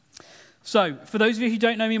So, for those of you who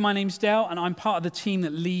don't know me, my name's Dale, and I'm part of the team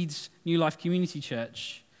that leads New Life Community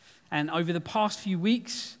Church. And over the past few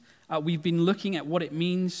weeks, we've been looking at what it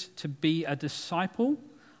means to be a disciple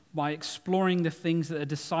by exploring the things that a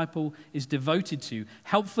disciple is devoted to.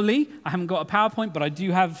 Helpfully, I haven't got a PowerPoint, but I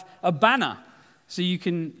do have a banner, so you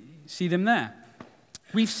can see them there.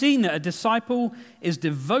 We've seen that a disciple is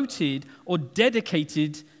devoted or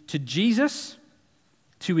dedicated to Jesus,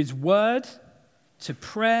 to his word, to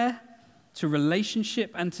prayer, to relationship,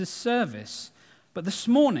 and to service. But this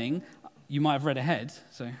morning, you might have read ahead,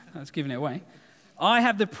 so that's giving it away. I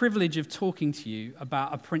have the privilege of talking to you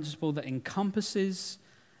about a principle that encompasses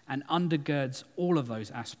and undergirds all of those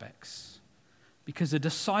aspects. Because a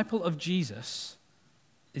disciple of Jesus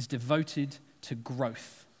is devoted to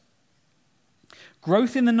growth.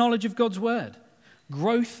 Growth in the knowledge of God's word.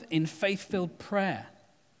 Growth in faith-filled prayer.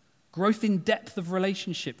 Growth in depth of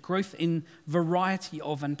relationship. Growth in variety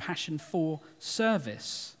of and passion for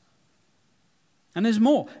service. And there's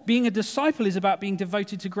more. Being a disciple is about being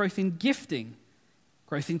devoted to growth in gifting,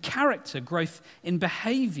 growth in character, growth in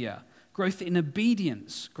behavior, growth in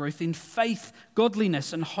obedience, growth in faith,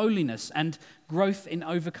 godliness, and holiness, and growth in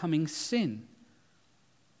overcoming sin.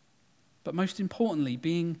 But most importantly,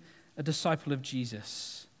 being a disciple of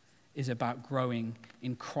Jesus is about growing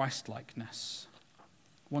in Christ-likeness.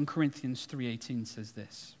 1 Corinthians 3:18 says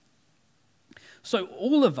this. So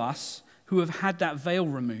all of us who have had that veil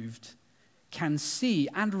removed can see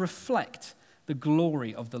and reflect the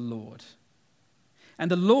glory of the Lord. And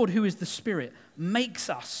the Lord, who is the Spirit, makes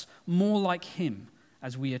us more like him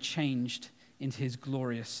as we are changed into his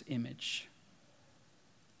glorious image.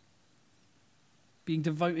 Being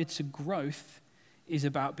devoted to growth is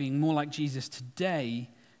about being more like Jesus today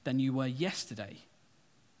than you were yesterday,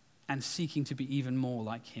 and seeking to be even more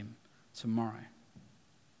like him tomorrow.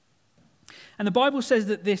 And the Bible says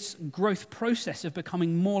that this growth process of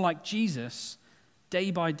becoming more like Jesus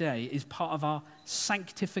day by day is part of our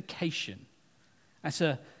sanctification. That's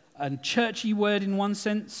a churchy word in one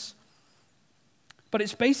sense, but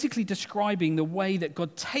it's basically describing the way that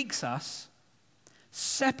God takes us,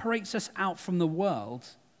 separates us out from the world,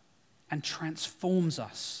 and transforms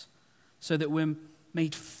us so that we're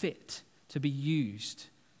made fit to be used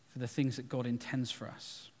for the things that God intends for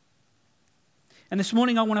us. And this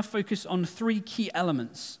morning I want to focus on three key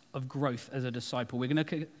elements of growth as a disciple. We're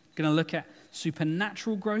going to look at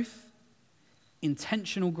supernatural growth,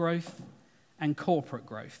 intentional growth, and corporate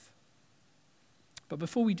growth. But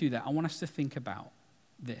before we do that, I want us to think about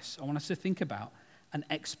this. I want us to think about an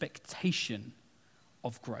expectation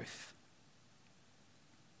of growth.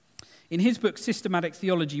 In his book, Systematic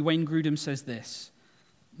Theology, Wayne Grudem says this: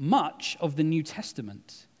 much of the New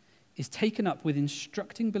Testament is taken up with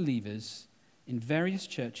instructing believers in various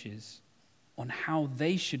churches on how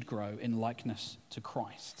they should grow in likeness to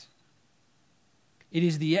Christ. It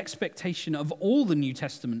is the expectation of all the New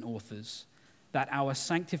Testament authors that our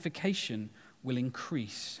sanctification will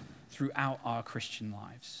increase throughout our Christian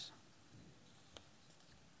lives.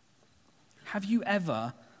 Have you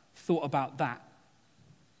ever thought about that?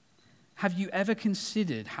 Have you ever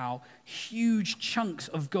considered how huge chunks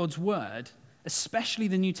of God's word, especially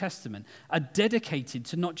the New Testament, are dedicated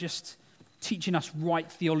to not just teaching us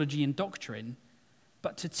right theology and doctrine,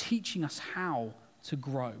 but to teaching us how to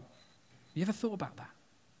grow? Have you ever thought about that?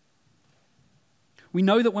 We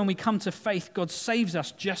know that when we come to faith, God saves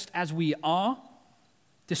us just as we are,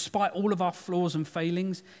 despite all of our flaws and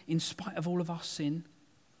failings, in spite of all of our sin.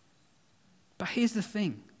 But here's the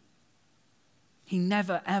thing. He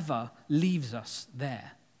never, ever leaves us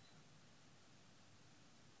there.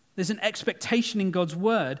 There's an expectation in God's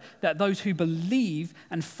word that those who believe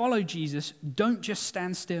and follow Jesus don't just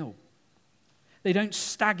stand still. They don't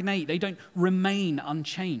stagnate. They don't remain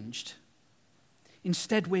unchanged.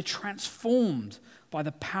 Instead, we're transformed by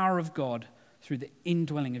the power of God through the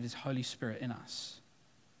indwelling of his Holy Spirit in us.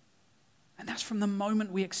 And that's from the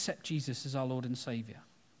moment we accept Jesus as our Lord and Savior.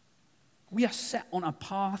 We are set on a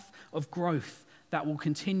path of growth that will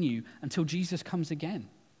continue until Jesus comes again.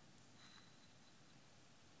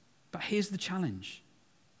 But here's the challenge.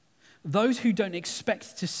 Those who don't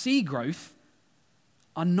expect to see growth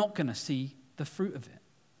are not going to see the fruit of it.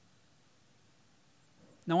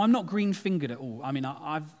 Now, I'm not green-fingered at all. I mean,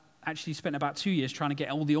 I've actually spent about 2 years trying to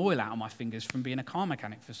get all the oil out of my fingers from being a car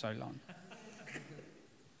mechanic for so long.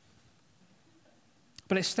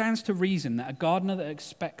 But it stands to reason that a gardener that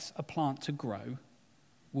expects a plant to grow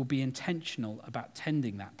will be intentional about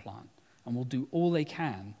tending that plant and will do all they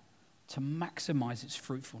can to maximize its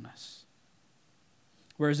fruitfulness.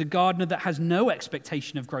 Whereas a gardener that has no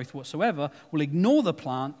expectation of growth whatsoever will ignore the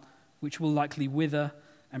plant, which will likely wither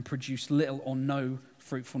and produce little or no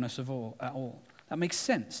fruitfulness at all. That makes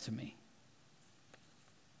sense to me.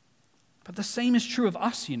 But the same is true of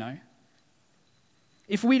us, you know.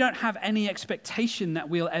 If we don't have any expectation that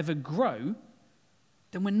we'll ever grow,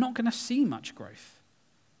 then we're not going to see much growth.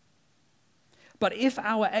 But if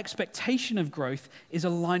our expectation of growth is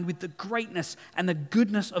aligned with the greatness and the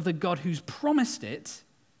goodness of the God who's promised it,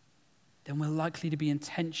 then we're likely to be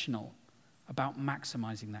intentional about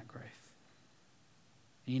maximizing that growth.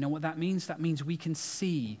 And you know what that means? That means we can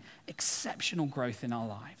see exceptional growth in our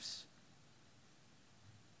lives.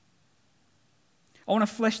 I want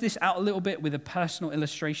to flesh this out a little bit with a personal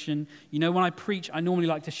illustration. You know, when I preach, I normally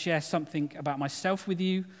like to share something about myself with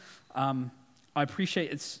you. I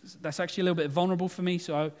appreciate that's actually a little bit vulnerable for me,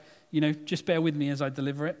 so just bear with me as I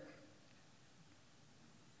deliver it.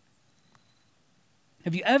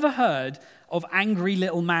 Have you ever heard of angry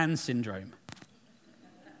little man syndrome?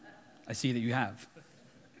 I see that you have.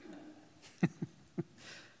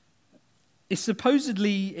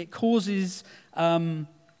 It causes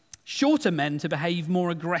shorter men to behave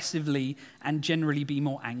more aggressively and generally be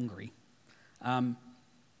more angry.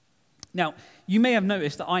 Now, you may have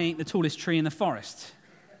noticed that I ain't the tallest tree in the forest.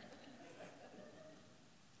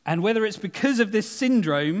 And whether it's because of this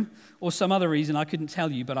syndrome or some other reason, I couldn't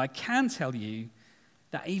tell you, but I can tell you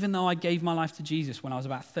that even though I gave my life to Jesus when I was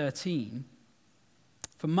about 13,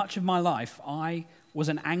 for much of my life, I was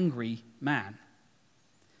an angry man.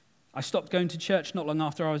 I stopped going to church not long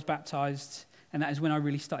after I was baptized, and that is when I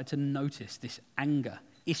really started to notice this anger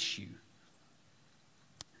issue.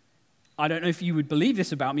 I don't know if you would believe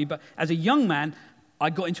this about me, but as a young man, I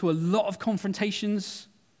got into a lot of confrontations.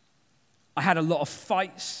 I had a lot of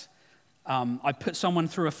fights. I put someone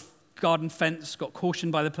through a garden fence, got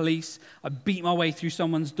cautioned by the police. I beat my way through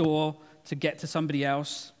someone's door to get to somebody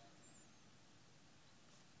else.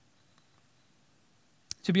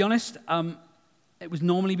 To be honest, it was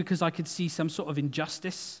normally because I could see some sort of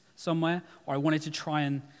injustice somewhere, or I wanted to try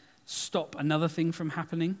and stop another thing from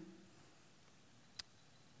happening.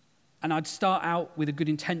 And I'd start out with a good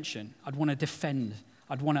intention. I'd want to defend.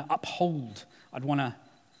 I'd want to uphold. I'd want to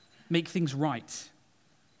make things right.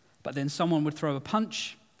 But then someone would throw a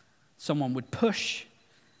punch, someone would push,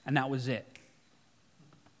 and that was it.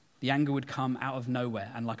 The anger would come out of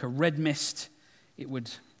nowhere, and like a red mist, it would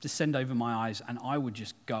descend over my eyes, and I would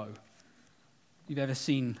just go. You've ever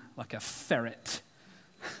seen like a ferret?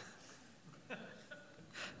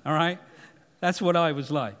 All right? That's what I was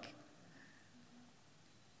like.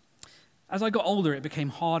 As I got older, it became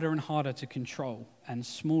harder and harder to control, and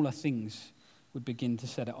smaller things would begin to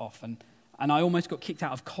set it off. And I almost got kicked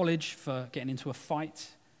out of college for getting into a fight.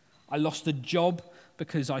 I lost a job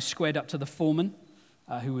because I squared up to the foreman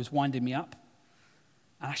who was winding me up.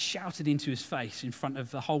 And I shouted into his face in front of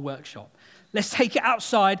the whole workshop, "Let's take it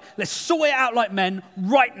outside. Let's sort it out like men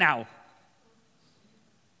right now."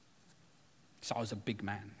 So I was a big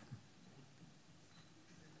man.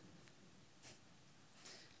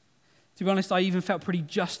 To be honest, I even felt pretty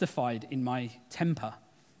justified in my temper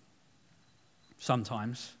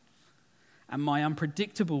sometimes. And my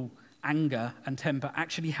unpredictable anger and temper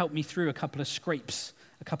actually helped me through a couple of scrapes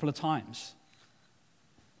a couple of times.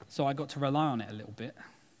 So I got to rely on it a little bit.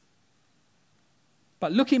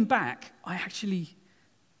 But looking back, I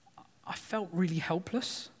felt really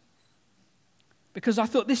helpless. Because I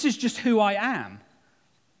thought, this is just who I am.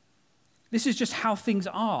 This is just how things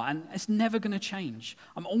are, and it's never going to change.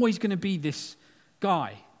 I'm always going to be this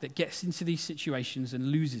guy that gets into these situations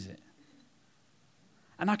and loses it.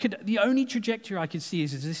 And the only trajectory I could see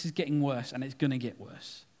is this is getting worse, and it's going to get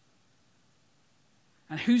worse.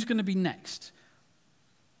 And who's going to be next?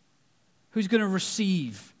 Who's going to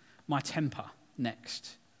receive my temper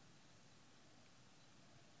next?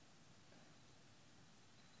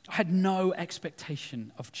 I had no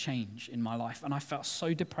expectation of change in my life, and I felt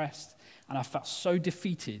so depressed, and I felt so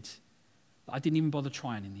defeated that I didn't even bother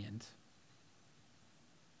trying in the end.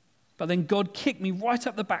 But then God kicked me right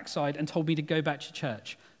up the backside and told me to go back to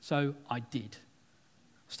church. So I did.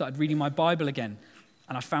 I started reading my Bible again,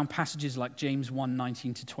 and I found passages like James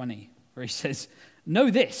 1:19-20, where he says, "Know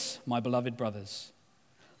this, my beloved brothers,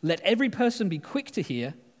 let every person be quick to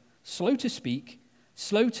hear, slow to speak,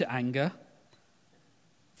 slow to anger,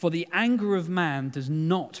 for the anger of man does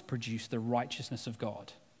not produce the righteousness of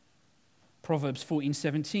God." Proverbs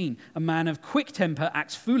 14:17, "A man of quick temper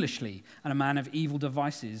acts foolishly, and a man of evil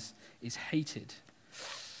devices is hated."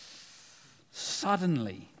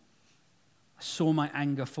 Suddenly, I saw my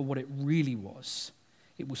anger for what it really was.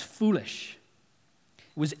 It was foolish.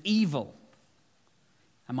 It was evil.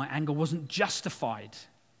 And my anger wasn't justified.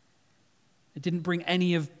 It didn't bring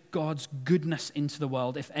any of God's goodness into the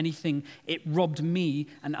world. If anything, it robbed me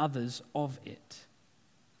and others of it.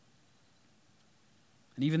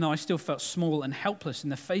 And even though I still felt small and helpless in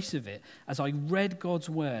the face of it, as I read God's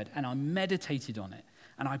word and I meditated on it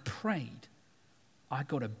and I prayed, I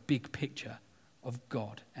got a big picture of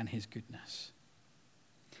God and his goodness.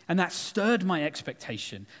 And that stirred my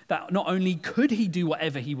expectation that not only could he do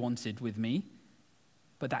whatever he wanted with me,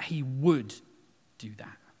 but that he would do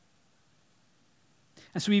that.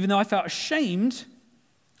 And so even though I felt ashamed,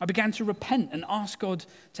 I began to repent and ask God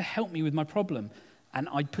to help me with my problem. And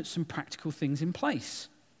I put some practical things in place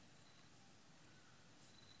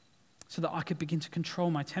so that I could begin to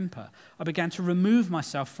control my temper. I began to remove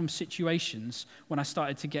myself from situations when I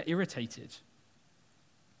started to get irritated,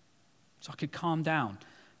 so I could calm down.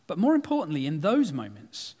 But more importantly, in those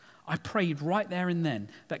moments, I prayed right there and then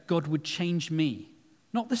that God would change me.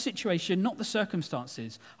 Not the situation, not the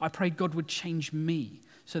circumstances. I prayed God would change me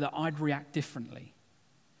so that I'd react differently,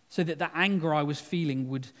 so that the anger I was feeling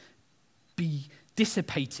would be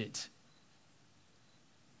dissipated.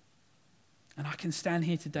 And I can stand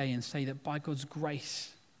here today and say that by God's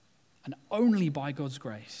grace, and only by God's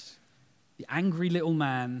grace, the angry little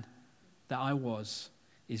man that I was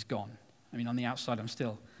is gone. I mean, on the outside, I'm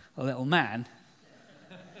still a little man,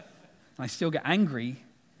 and I still get angry,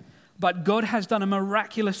 but God has done a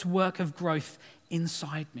miraculous work of growth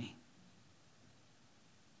inside me.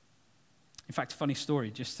 In fact, a funny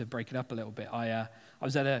story, just to break it up a little bit. I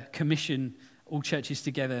was at a commission, all churches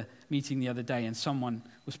together meeting the other day, and someone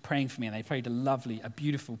was praying for me, and they prayed a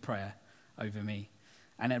beautiful prayer over me.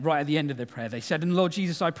 And right at the end of the prayer, they said, "And Lord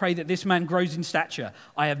Jesus, I pray that this man grows in stature."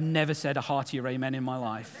 I have never said a heartier amen in my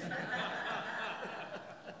life.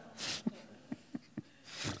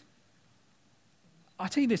 I'll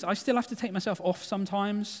tell you this, I still have to take myself off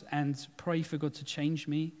sometimes and pray for God to change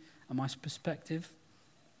me and my perspective.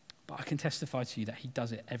 But I can testify to you that he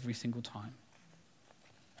does it every single time.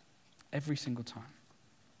 Every single time.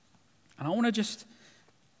 And I want to just,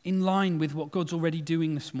 in line with what God's already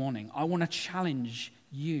doing this morning, I want to challenge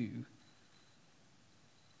you.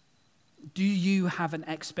 Do you have an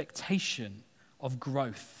expectation of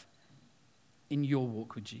growth in your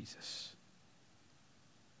walk with Jesus?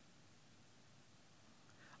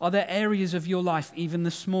 Are there areas of your life, even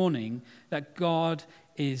this morning, that God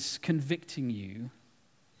is convicting you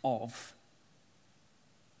of?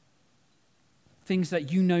 Things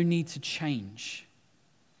that you know need to change?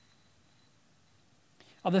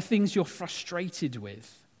 Are there things you're frustrated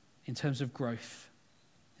with in terms of growth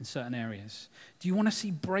in certain areas? Do you want to see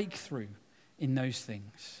breakthrough in those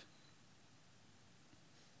things?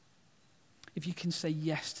 If you can say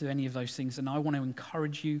yes to any of those things, then I want to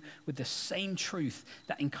encourage you with the same truth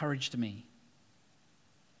that encouraged me.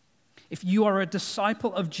 If you are a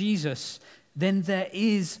disciple of Jesus, then there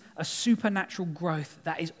is a supernatural growth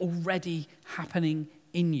that is already happening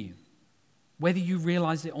in you, whether you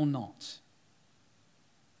realize it or not.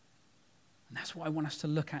 And that's what I want us to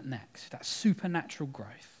look at next, that supernatural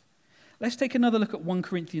growth. Let's take another look at 1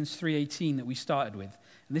 Corinthians 3:18 that we started with.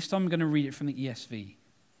 And this time I'm going to read it from the ESV.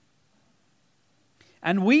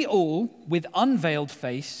 "And we all, with unveiled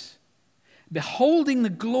face, beholding the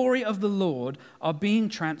glory of the Lord, are being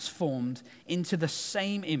transformed into the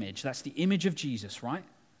same image." That's the image of Jesus, right?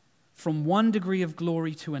 "From one degree of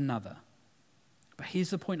glory to another." But here's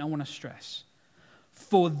the point I want to stress.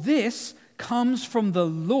 "For this comes from the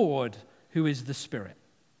Lord, who is the Spirit."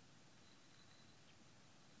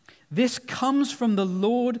 This comes from the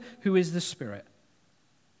Lord, who is the Spirit.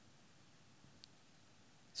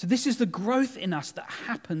 So this is the growth in us that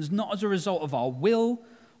happens not as a result of our will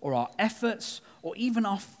or our efforts or even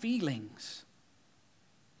our feelings,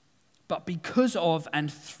 but because of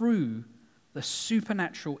and through the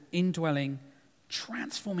supernatural, indwelling,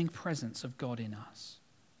 transforming presence of God in us.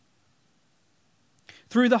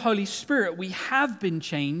 Through the Holy Spirit, we have been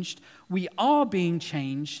changed, we are being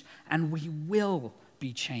changed, and we will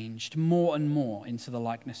be changed more and more into the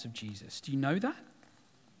likeness of Jesus. Do you know that?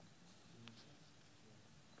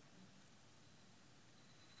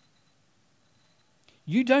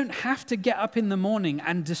 You don't have to get up in the morning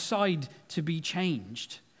and decide to be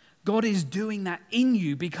changed. God is doing that in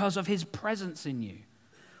you because of his presence in you.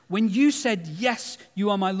 When you said, "Yes, you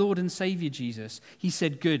are my Lord and Savior, Jesus," he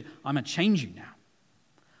said, "Good, I'm going to change you now.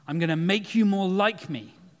 I'm going to make you more like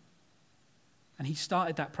me." And he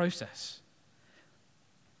started that process.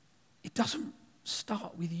 It doesn't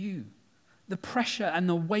start with you. The pressure and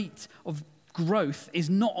the weight of growth is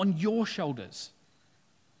not on your shoulders.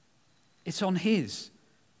 It's on his.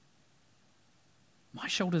 My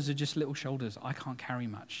shoulders are just little shoulders. I can't carry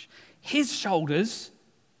much. His shoulders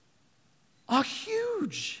are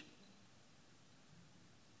huge.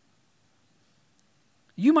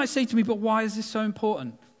 You might say to me, but why is this so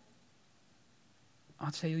important?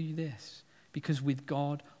 I'll tell you this, because with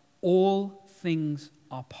God, all things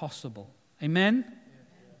are possible. Amen?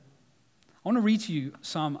 I want to read to you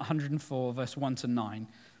Psalm 104, verse 1 to 9.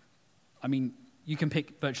 I mean, you can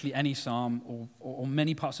pick virtually any psalm or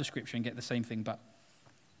many parts of Scripture and get the same thing, but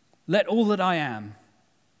let all that I am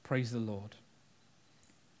praise the Lord.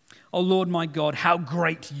 O Lord my God, how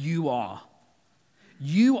great you are.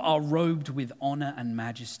 You are robed with honor and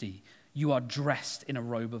majesty. You are dressed in a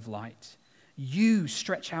robe of light. You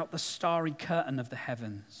stretch out the starry curtain of the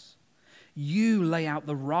heavens. You lay out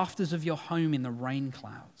the rafters of your home in the rain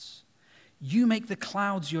clouds. You make the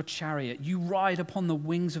clouds your chariot. You ride upon the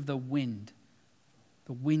wings of the wind.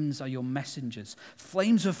 The winds are your messengers.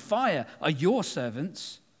 Flames of fire are your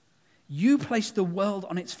servants. You placed the world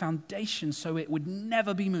on its foundation so it would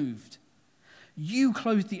never be moved. You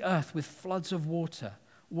clothed the earth with floods of water,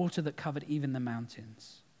 water that covered even the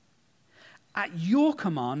mountains. At your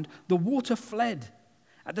command, the water fled.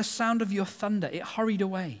 At the sound of your thunder, it hurried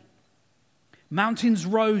away. Mountains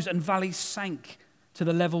rose and valleys sank to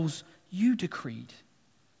the levels you decreed.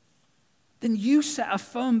 Then you set a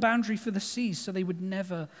firm boundary for the seas so they would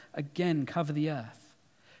never again cover the earth.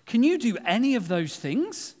 Can you do any of those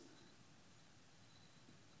things?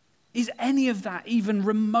 Is any of that even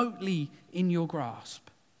remotely in your grasp?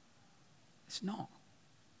 It's not,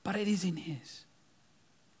 but it is in His.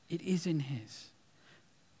 It is in His.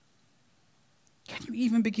 Can you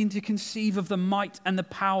even begin to conceive of the might and the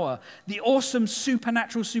power, the awesome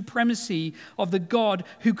supernatural supremacy of the God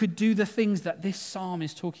who could do the things that this psalm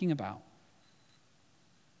is talking about?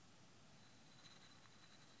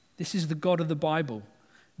 This is the God of the Bible.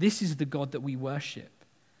 This is the God that we worship.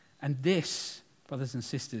 And this, brothers and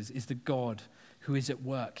sisters, is the God who is at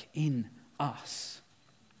work in us.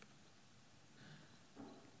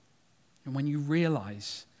 And when you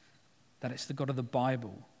realize that it's the God of the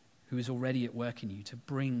Bible who is already at work in you to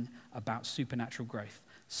bring about supernatural growth,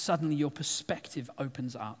 suddenly your perspective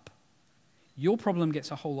opens up. Your problem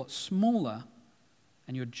gets a whole lot smaller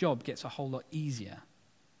and your job gets a whole lot easier.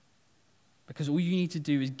 Because all you need to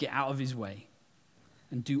do is get out of His way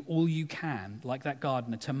and do all you can, like that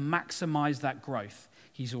gardener, to maximize that growth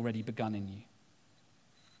He's already begun in you.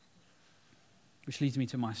 Which leads me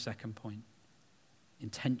to my second point,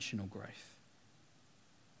 intentional growth.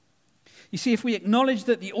 You see, if we acknowledge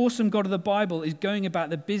that the awesome God of the Bible is going about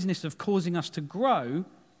the business of causing us to grow,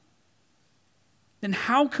 then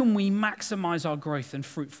how can we maximize our growth and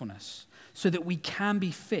fruitfulness so that we can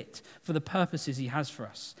be fit for the purposes He has for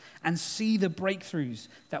us and see the breakthroughs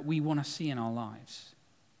that we want to see in our lives?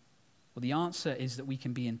 Well, the answer is that we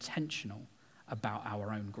can be intentional about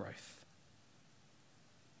our own growth.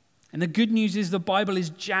 And the good news is the Bible is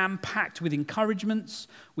jam-packed with encouragements,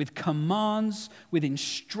 with commands, with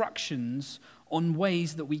instructions on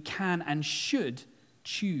ways that we can and should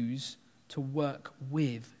choose to work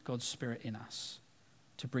with God's Spirit in us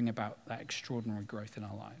to bring about that extraordinary growth in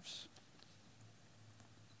our lives.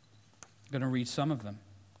 I'm going to read some of them.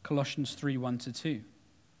 Colossians 3, 1-2.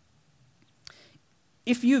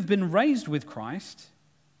 If you have been raised with Christ,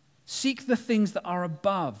 seek the things that are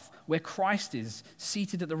above, where Christ is,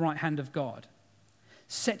 seated at the right hand of God.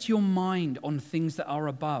 Set your mind on things that are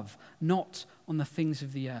above, not on the things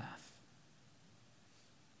of the earth.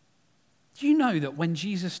 Do you know that when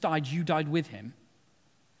Jesus died, you died with Him?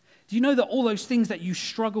 Do you know that all those things that you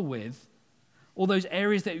struggle with, all those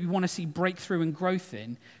areas that you want to see breakthrough and growth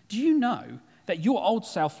in, do you know that your old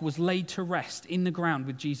self was laid to rest in the ground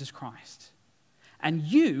with Jesus Christ? And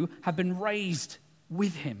you have been raised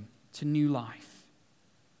with Him to new life.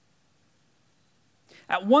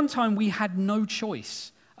 At one time, we had no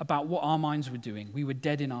choice about what our minds were doing. We were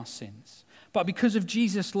dead in our sins. But because of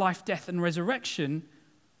Jesus' life, death, and resurrection,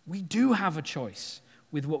 we do have a choice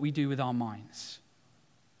with what we do with our minds.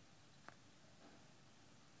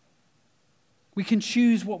 We can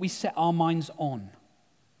choose what we set our minds on.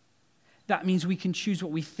 That means we can choose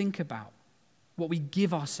what we think about, what we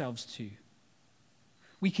give ourselves to.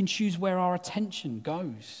 We can choose where our attention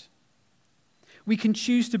goes. We can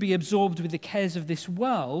choose to be absorbed with the cares of this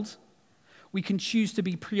world. We can choose to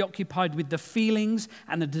be preoccupied with the feelings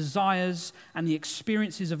and the desires and the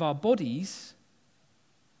experiences of our bodies.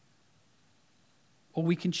 Or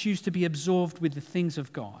we can choose to be absorbed with the things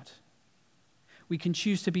of God. We can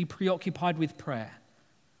choose to be preoccupied with prayer,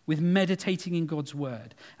 with meditating in God's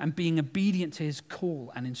word, and being obedient to His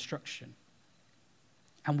call and instruction.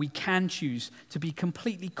 And we can choose to be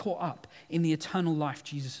completely caught up in the eternal life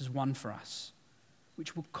Jesus has won for us,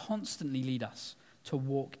 which will constantly lead us to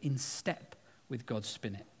walk in step with God's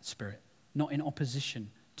Spirit, not in opposition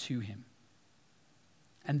to him.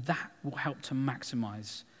 And that will help to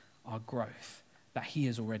maximize our growth that he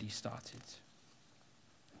has already started.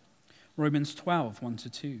 Romans 12,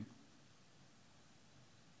 1-2.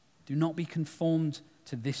 Do not be conformed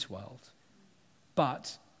to this world,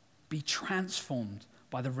 but be transformed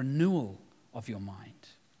by the renewal of your mind.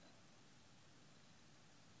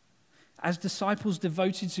 As disciples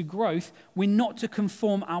devoted to growth, we're not to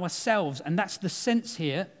conform ourselves, and that's the sense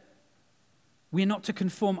here. We're not to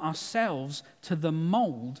conform ourselves to the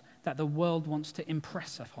mold that the world wants to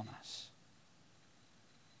impress upon us.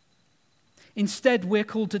 Instead, we're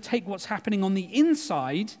called to take what's happening on the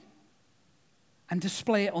inside and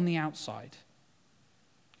display it on the outside.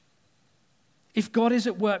 If God is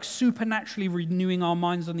at work supernaturally renewing our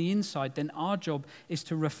minds on the inside, then our job is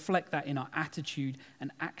to reflect that in our attitude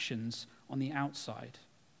and actions on the outside.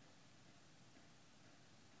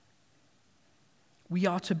 We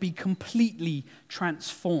are to be completely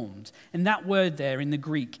transformed. And that word there in the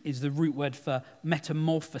Greek is the root word for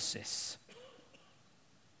metamorphosis.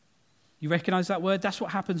 You recognize that word? That's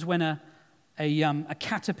what happens when a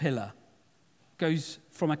caterpillar goes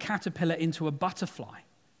from a caterpillar into a butterfly.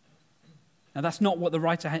 Now, that's not what the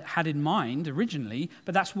writer had in mind originally,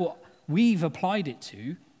 but that's what we've applied it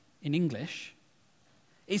to in English.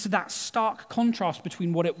 It's that stark contrast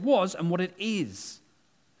between what it was and what it is.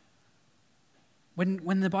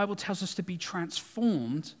 When the Bible tells us to be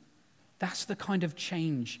transformed, that's the kind of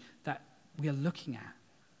change that we are looking at.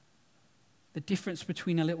 The difference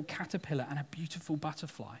between a little caterpillar and a beautiful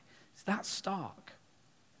butterfly. It's that stark.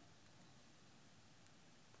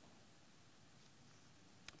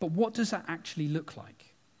 But what does that actually look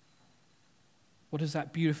like? What does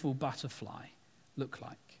that beautiful butterfly look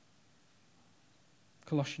like?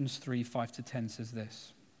 Colossians 3, 5-10 says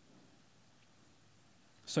this.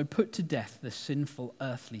 So put to death the sinful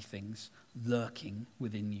earthly things lurking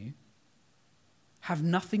within you. Have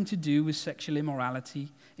nothing to do with sexual immorality,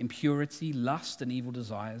 impurity, lust, and evil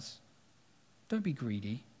desires. Don't be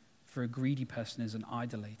greedy, for a greedy person is an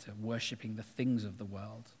idolater, worshipping the things of the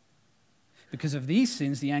world. Because of these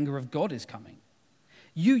sins, the anger of God is coming.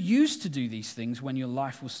 You used to do these things when your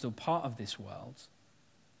life was still part of this world.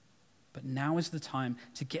 But now is the time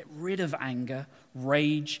to get rid of anger,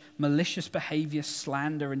 rage, malicious behavior,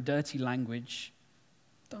 slander, and dirty language.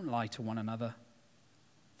 Don't lie to one another.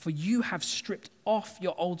 For you have stripped off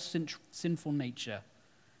your old sinful nature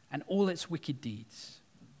and all its wicked deeds.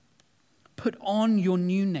 Put on your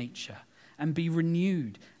new nature and be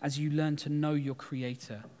renewed as you learn to know your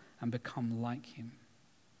Creator and become like him.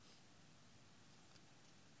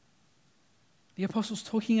 The apostle's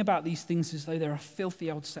talking about these things as though they're a filthy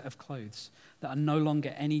old set of clothes that are no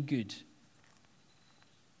longer any good.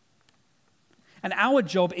 And our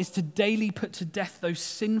job is to daily put to death those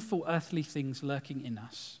sinful earthly things lurking in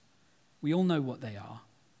us. We all know what they are.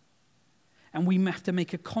 And we have to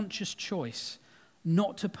make a conscious choice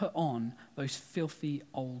not to put on those filthy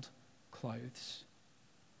old clothes.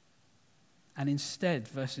 And instead,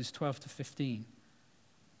 verses 12-15,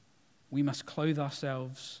 we must clothe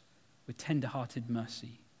ourselves with tender-hearted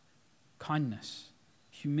mercy, kindness,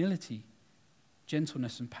 humility,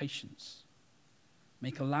 gentleness, and patience.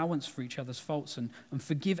 Make allowance for each other's faults and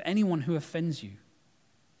forgive anyone who offends you.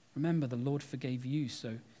 Remember, the Lord forgave you,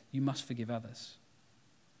 so you must forgive others.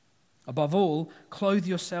 Above all, clothe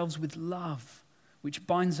yourselves with love, which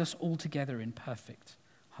binds us all together in perfect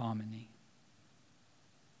harmony.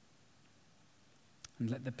 And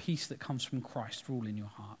let the peace that comes from Christ rule in your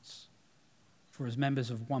hearts. For as members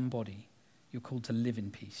of one body, you're called to live in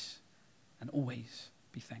peace and always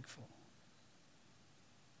be thankful.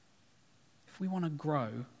 If we want to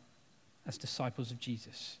grow as disciples of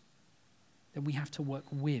Jesus, then we have to work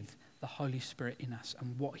with the Holy Spirit in us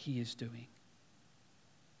and what he is doing.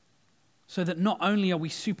 So that not only are we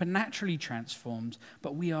supernaturally transformed,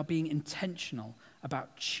 but we are being intentional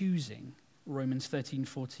about choosing, Romans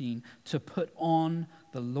 13:14, to put on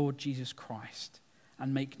the Lord Jesus Christ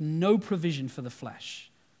and make no provision for the flesh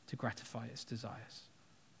to gratify its desires.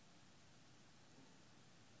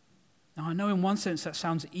 Now, I know in one sense that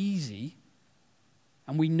sounds easy,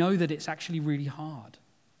 and we know that it's actually really hard.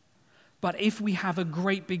 But if we have a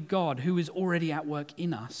great big God who is already at work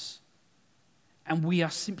in us, and we are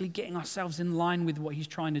simply getting ourselves in line with what he's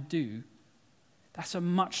trying to do, that's a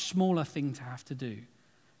much smaller thing to have to do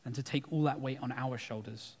than to take all that weight on our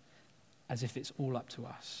shoulders as if it's all up to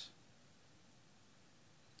us.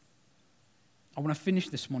 I want to finish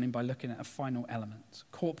this morning by looking at a final element,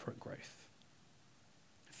 corporate growth.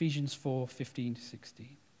 Ephesians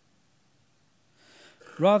 4:15-16.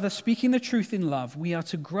 Rather, speaking the truth in love, we are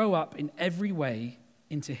to grow up in every way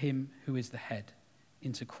into him who is the head,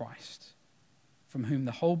 into Christ, from whom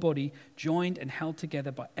the whole body, joined and held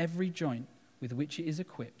together by every joint with which it is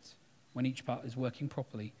equipped, when each part is working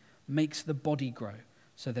properly, makes the body grow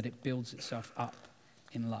so that it builds itself up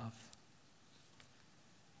in love.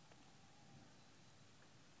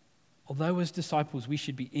 Although as disciples we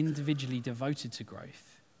should be individually devoted to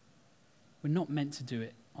growth, we're not meant to do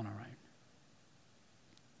it on our own.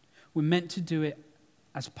 We're meant to do it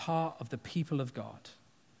as part of the people of God,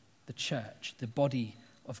 the church, the body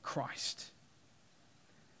of Christ.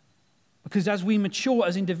 Because as we mature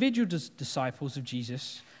as individual disciples of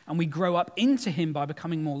Jesus and we grow up into him by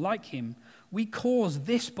becoming more like him, we cause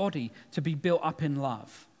this body to be built up in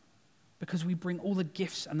love because we bring all the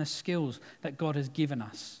gifts and the skills that God has given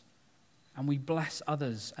us and we bless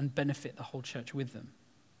others and benefit the whole church with them.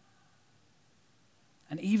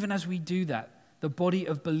 And even as we do that, the body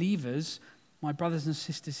of believers, my brothers and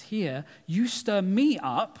sisters here, you stir me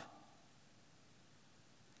up.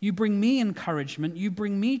 You bring me encouragement, you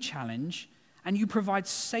bring me challenge, and you provide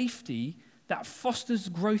safety that fosters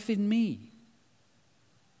growth in me.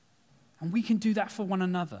 And we can do that for one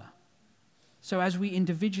another. So as we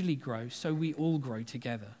individually grow, so we all grow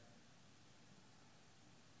together.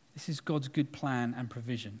 This is God's good plan and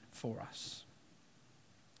provision for us.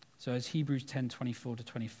 So as Hebrews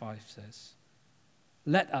 10:24-25 says,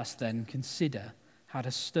 let us then consider how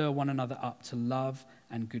to stir one another up to love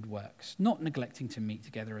and good works, not neglecting to meet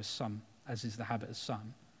together as is the habit of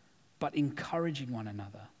some, but encouraging one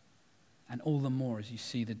another, and all the more as you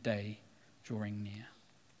see the day drawing near.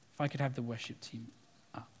 If I could have the worship team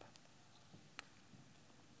up.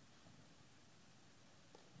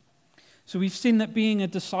 So we've seen that being a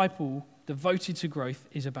disciple devoted to growth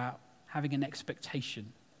is about having an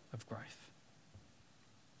expectation of growth.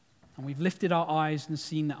 And we've lifted our eyes and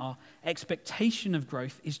seen that our expectation of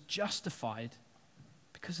growth is justified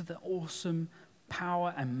because of the awesome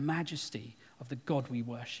power and majesty of the God we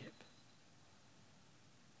worship.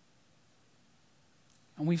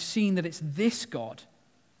 And we've seen that it's this God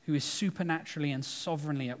who is supernaturally and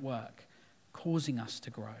sovereignly at work, causing us to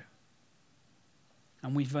grow.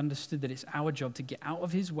 And we've understood that it's our job to get out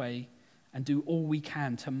of his way and do all we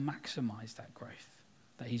can to maximize that growth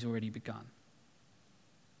that he's already begun.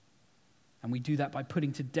 And we do that by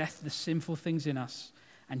putting to death the sinful things in us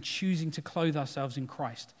and choosing to clothe ourselves in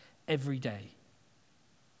Christ every day.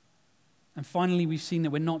 And finally, we've seen that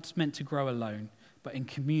we're not meant to grow alone, but in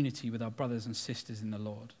community with our brothers and sisters in the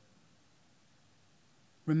Lord.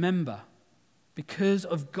 Remember, because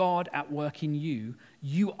of God at work in you,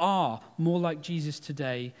 you are more like Jesus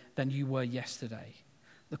today than you were yesterday.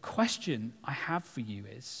 The question I have for you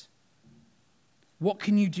is, what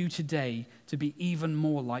can you do today to be even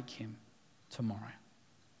more like him tomorrow?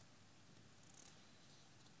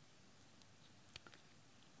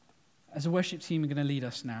 As a worship team are going to lead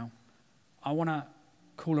us now, I want to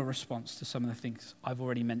call a response to some of the things I've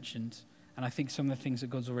already mentioned, and I think some of the things that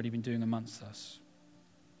God's already been doing amongst us.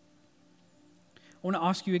 I want to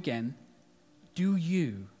ask you again, do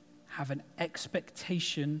you have an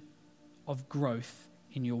expectation of growth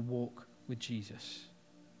in your walk with Jesus?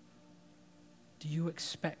 Do you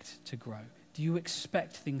expect to grow? Do you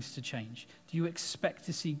expect things to change? Do you expect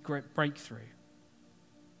to see great breakthrough?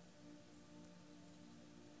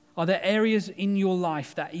 Are there areas in your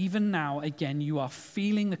life that even now, again, you are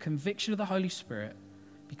feeling the conviction of the Holy Spirit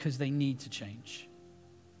because they need to change?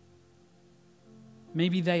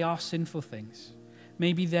 Maybe they are sinful things.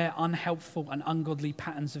 Maybe they're unhelpful and ungodly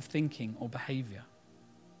patterns of thinking or behavior.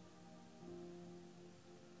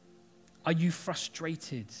 Are you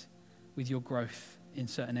frustrated with your growth in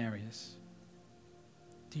certain areas?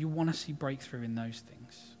 Do you want to see breakthrough in those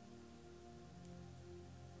things?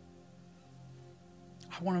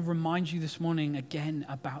 I want to remind you this morning again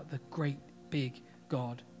about the great big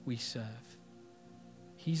God we serve.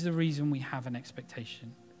 He's the reason we have an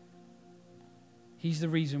expectation. He's the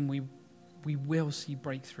reason we will see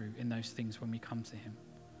breakthrough in those things when we come to him.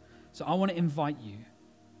 So I want to invite you.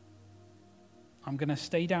 I'm going to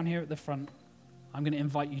stay down here at the front. I'm going to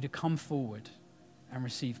invite you to come forward and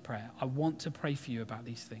receive prayer. I want to pray for you about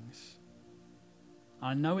these things.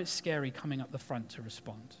 I know it's scary coming up the front to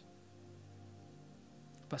respond.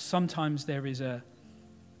 But sometimes there is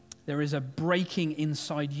a breaking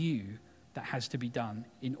inside you that has to be done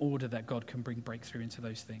in order that God can bring breakthrough into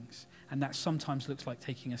those things. And that sometimes looks like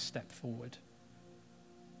taking a step forward.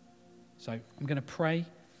 So I'm going to pray.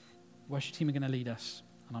 Worship team are going to lead us.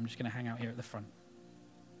 And I'm just going to hang out here at the front.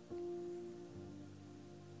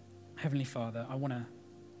 Heavenly Father, I want to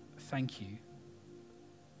thank you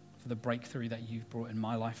for the breakthrough that you've brought in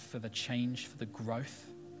my life, for the change, for the growth.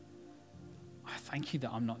 I thank you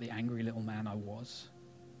that I'm not the angry little man I was.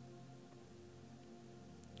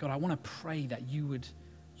 God, I want to pray that you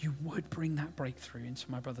would bring that breakthrough into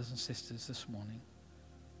my brothers and sisters this morning.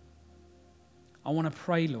 I want to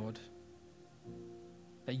pray, Lord,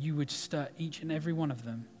 that you would stir each and every one of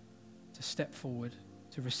them to step forward,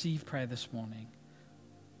 to receive prayer this morning,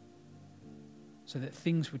 so that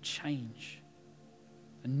things would change,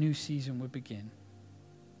 a new season would begin,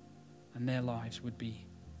 and their lives would be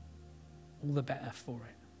all the better for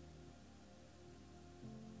it.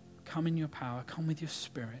 Come in your power, come with your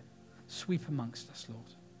Spirit, sweep amongst us, Lord.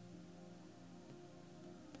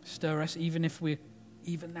 Stir us even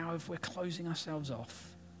now if we're closing ourselves off.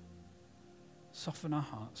 Soften our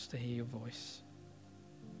hearts to hear your voice.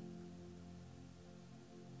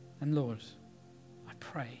 And Lord, I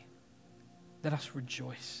pray, let us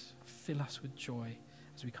rejoice, fill us with joy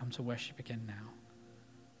as we come to worship again now.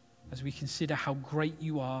 As we consider how great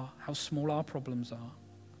you are, how small our problems are.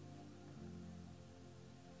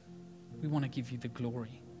 We want to give you the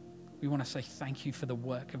glory. We want to say thank you for the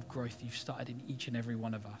work of growth you've started in each and every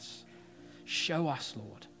one of us. Show us,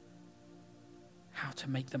 Lord, how to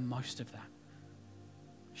make the most of that.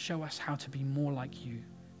 Show us how to be more like you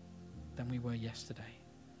than we were yesterday.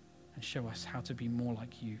 And show us how to be more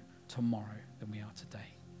like you tomorrow than we are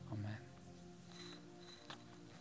today. Amen.